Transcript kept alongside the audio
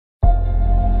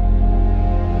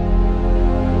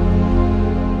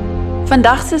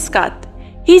Vandag se skat,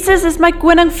 Jesus is my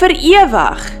koning vir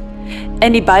ewig.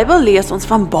 In die Bybel lees ons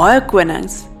van baie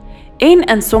konings. En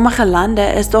in sommige lande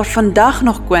is daar vandag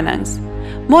nog konings.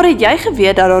 Maar het jy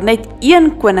geweet dat daar net een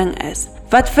koning is,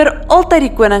 wat vir altyd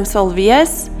die koning sal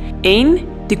wees, en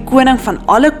die koning van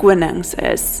alle konings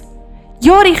is?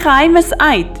 Ja, die geheim is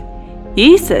uit.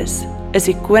 Jesus is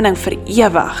die koning vir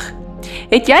ewig.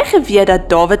 Het jy geweet dat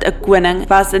Dawid 'n koning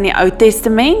was in die Ou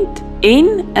Testament?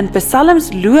 En in Psalms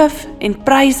loof en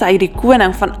prys hy die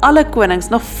koning van alle konings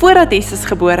nog voordat Jesus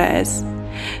gebore is.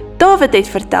 Dawid het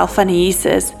vertel van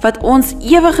Jesus wat ons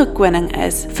ewige koning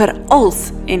is vir als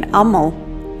en almal.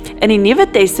 In die Nuwe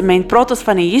Testament praat ons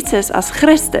van Jesus as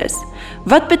Christus.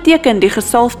 Wat beteken die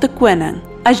gesalfde koning?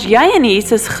 As jy in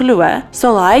Jesus glo,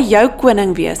 sal hy jou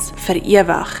koning wees vir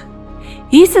ewig.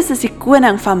 Jesus is die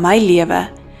koning van my lewe.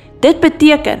 Dit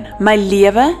beteken my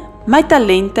lewe, my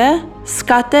talente,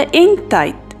 skatte en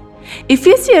tyd.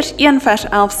 Efesiërs 1 vers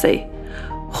 11 sê,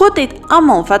 God het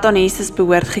almal wat aan Jesus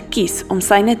behoort gekies om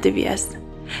syne te wees.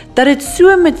 Dat dit so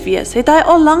moet wees, het hy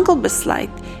al lankal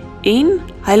besluit en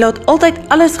hy laat altyd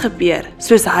alles gebeur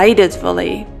soos hy dit wil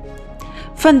hê.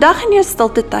 Vandag in jou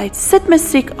stilte tyd, sit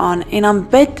musiek aan en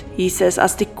aanbid Jesus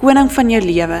as die koning van jou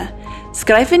lewe.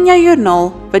 Skryf in jou joernaal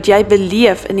wat jy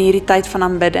beleef in hierdie tyd van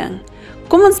aanbidding.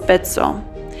 Kom ons bid saam.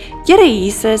 Here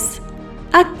Jesus,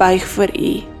 ek buig voor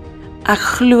U. Ek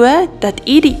glo dat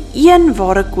U die een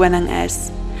ware koning is.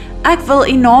 Ek wil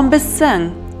U naam besing.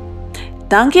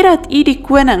 Dankie dat U die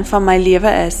koning van my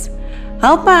lewe is.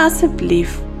 Help my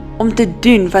asseblief om te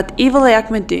doen wat U wil hê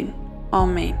ek moet doen.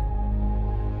 Amen.